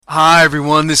Hi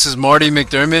everyone, this is Marty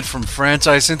McDermott from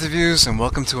Franchise Interviews, and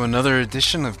welcome to another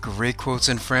edition of Great Quotes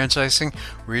in Franchising,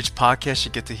 where each podcast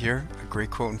you get to hear a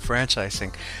great quote in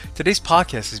franchising. Today's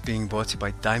podcast is being brought to you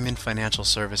by Diamond Financial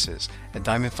Services, and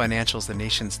Diamond Financial is the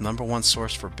nation's #1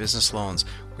 source for business loans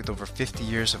with over 50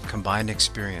 years of combined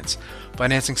experience.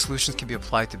 Financing solutions can be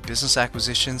applied to business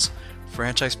acquisitions,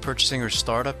 franchise purchasing or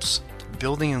startups,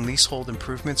 building and leasehold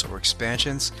improvements or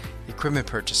expansions, equipment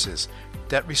purchases,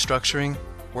 debt restructuring,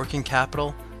 working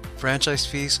capital, franchise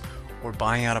fees, or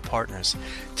buying out of partners.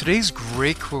 Today's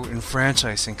great quote in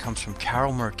franchising comes from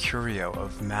Karol Mercurio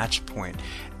of Matchpoint.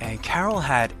 And Karol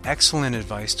had excellent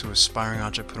advice to aspiring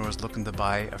entrepreneurs looking to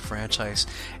buy a franchise.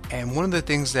 And one of the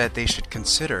things that they should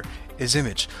consider is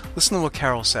image. Listen to what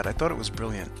Karol said. I thought it was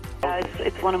brilliant.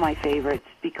 It's one of my favorites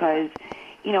because,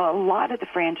 a lot of the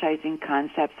franchising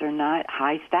concepts are not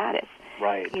high status.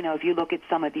 Right. If you look at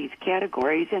some of these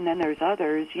categories, and then there's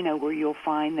others, where you'll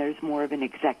find there's more of an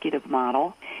executive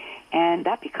model. And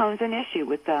that becomes an issue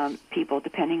with people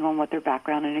depending on what their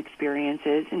background and experience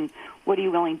is and what are you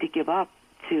willing to give up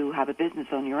to have a business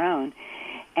on your own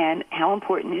and how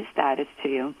important is status to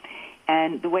you.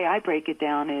 And the way I break it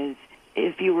down is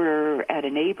if you were at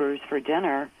a neighbor's for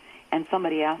dinner and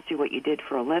somebody asked you what you did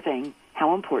for a living,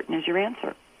 how important is your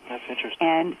answer? That's interesting.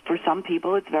 And for some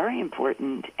people, it's very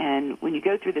important. And when you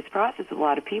go through this process with a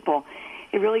lot of people,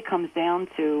 it really comes down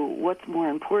to what's more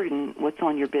important, what's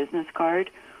on your business card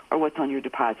or what's on your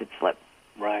deposit slip.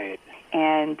 Right.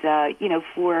 And,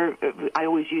 I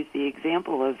always use the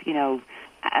example of,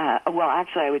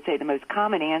 actually I would say the most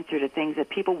common answer to things that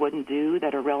people wouldn't do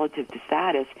that are relative to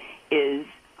status is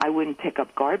I wouldn't pick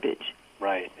up garbage.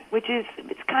 Right.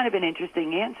 It's kind of an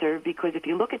interesting answer because if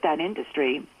you look at that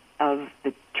industry, of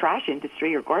the trash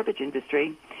industry or garbage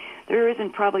industry, there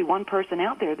isn't probably one person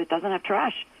out there that doesn't have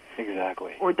trash.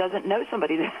 Exactly. Or doesn't know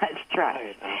somebody that has trash.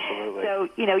 Right, absolutely. So,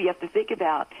 you have to think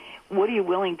about what are you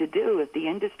willing to do if the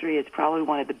industry is probably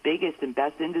one of the biggest and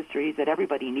best industries that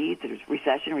everybody needs. There's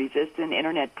recession-resistant,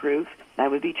 internet-proof. That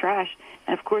would be trash.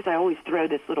 And, of course, I always throw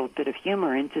this little bit of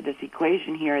humor into this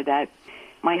equation here that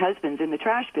my husband's in the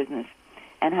trash business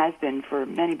and has been for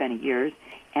many, many years.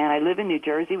 And I live in New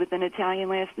Jersey with an Italian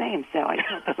last name, so I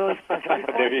tell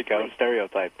people there you go,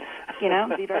 stereotype.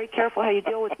 Be very careful how you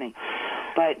deal with me.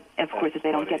 But, of course, if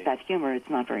they don't get that humor, it's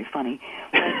not very funny.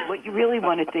 But what you really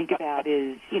want to think about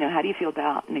is, how do you feel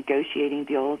about negotiating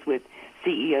deals with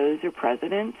CEOs or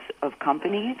presidents of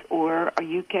companies, or are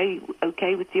you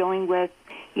okay with dealing with,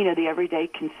 the everyday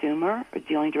consumer, or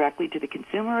dealing directly to the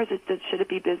consumer, or should it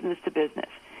be business to business?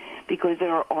 Because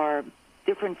there are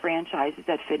different franchises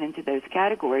that fit into those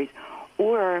categories,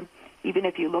 or even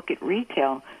if you look at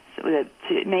retail, so that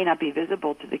it may not be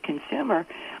visible to the consumer,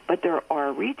 but there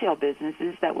are retail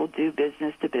businesses that will do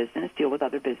business to business, deal with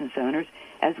other business owners,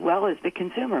 as well as the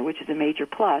consumer, which is a major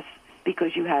plus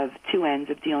because you have two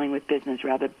ends of dealing with business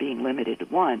rather than being limited to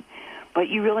one. But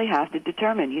you really have to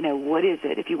determine, what is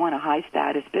it? If you want a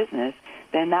high-status business,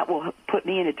 then that will put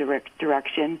me in a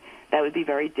direction that would be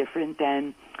very different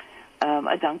than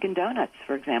a Dunkin' Donuts,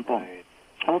 for example. Right.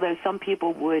 Although some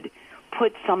people would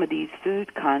put some of these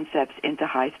food concepts into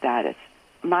high status.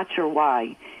 I'm not sure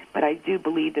why, but I do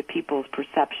believe that people's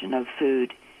perception of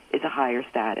food is a higher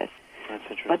status. That's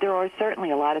interesting. But there are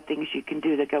certainly a lot of things you can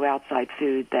do that go outside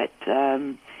food that,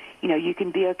 you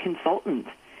can be a consultant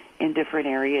in different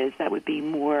areas that would be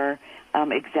more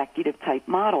executive-type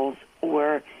models,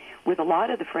 or with a lot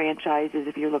of the franchises,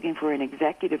 if you're looking for an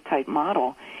executive-type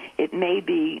model, it may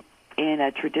be in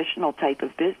a traditional type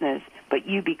of business, but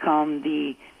you become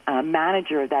the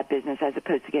manager of that business as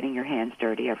opposed to getting your hands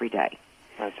dirty every day.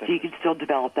 So you can still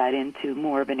develop that into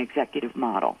more of an executive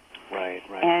model. Right.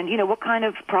 And, what kind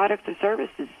of products or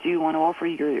services do you want to offer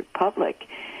your public?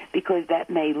 Because that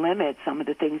may limit some of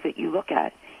the things that you look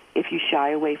at if you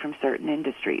shy away from certain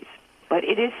industries. But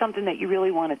it is something that you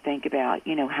really want to think about,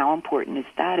 how important is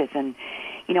status. And,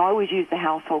 I always use the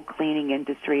household cleaning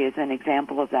industry as an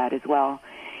example of that as well.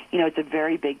 It's a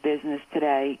very big business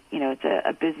today. It's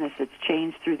a business that's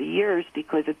changed through the years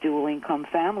because of dual-income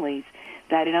families,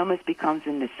 that it almost becomes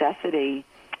a necessity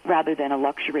rather than a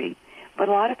luxury. But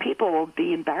a lot of people will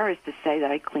be embarrassed to say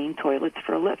that I clean toilets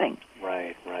for a living.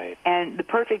 Right. And the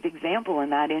perfect example in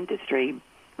that industry,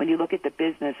 when you look at the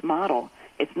business model,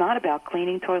 it's not about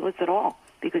cleaning toilets at all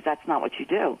because that's not what you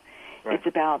do. Right. It's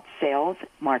about sales,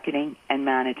 marketing, and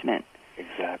management.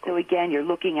 Exactly. So again, you're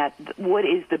looking at what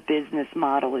is the business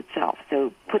model itself.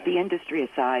 So put the industry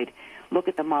aside, look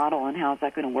at the model and how is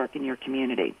that going to work in your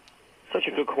community. Such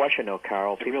a good question, though,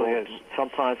 Karol. People really is.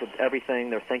 Sometimes with everything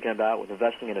they're thinking about with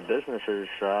investing in a business is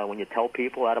when you tell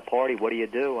people at a party, what do you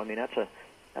do? I mean, that's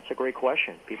That's a great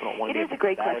question. People don't want to It be is a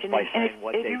great embarrassed question, by and saying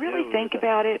what if they you really do. think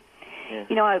about it,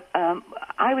 Yeah.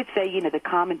 I would say, the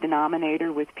common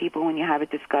denominator with people when you have a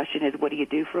discussion is, what do you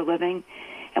do for a living?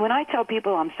 And when I tell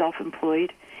people I'm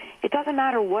self-employed, it doesn't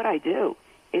matter what I do.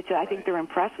 I think they're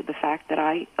impressed with the fact that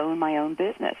I own my own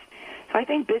business. So I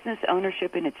think business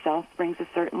ownership in itself brings a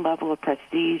certain level of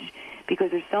prestige,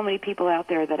 because there's so many people out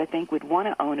there that I think would want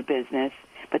to own a business,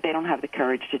 but they don't have the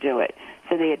courage to do it.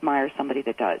 So they admire somebody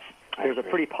that does. There's a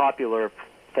pretty popular,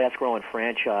 fast-growing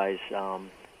franchise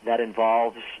that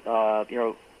involves,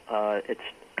 it's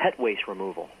pet waste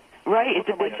removal. Right, it's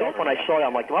a big Myself, when I saw it,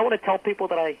 I'm like, do I want to tell people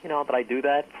that I do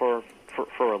that for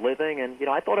a living? And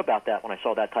I thought about that when I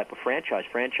saw that type of franchise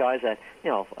that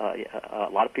a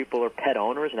lot of people are pet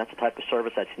owners, and that's the type of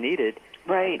service that's needed.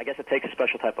 Right. I guess it takes a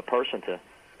special type of person to.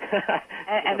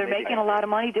 and they're making a lot of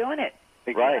money doing it.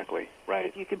 Exactly. Right.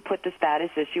 If you could put the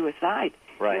status issue aside.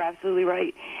 Right. You're absolutely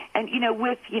right. And,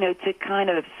 to kind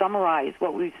of summarize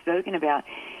what we've spoken about,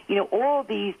 all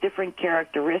these different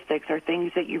characteristics are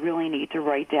things that you really need to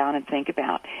write down and think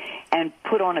about and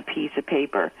put on a piece of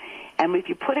paper. And if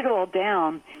you put it all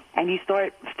down and you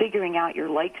start figuring out your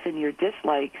likes and your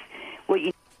dislikes,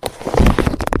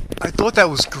 I thought that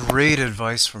was great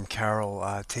advice from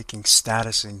Karol, taking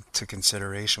status into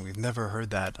consideration. We've never heard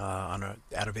that on a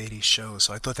Out of 80 show,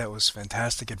 so I thought that was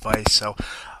fantastic advice. So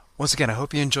once again, I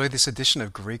hope you enjoyed this edition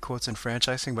of Great Quotes in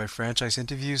Franchising by Franchise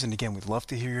Interviews. And again, we'd love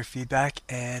to hear your feedback,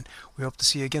 and we hope to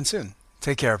see you again soon.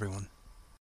 Take care, everyone.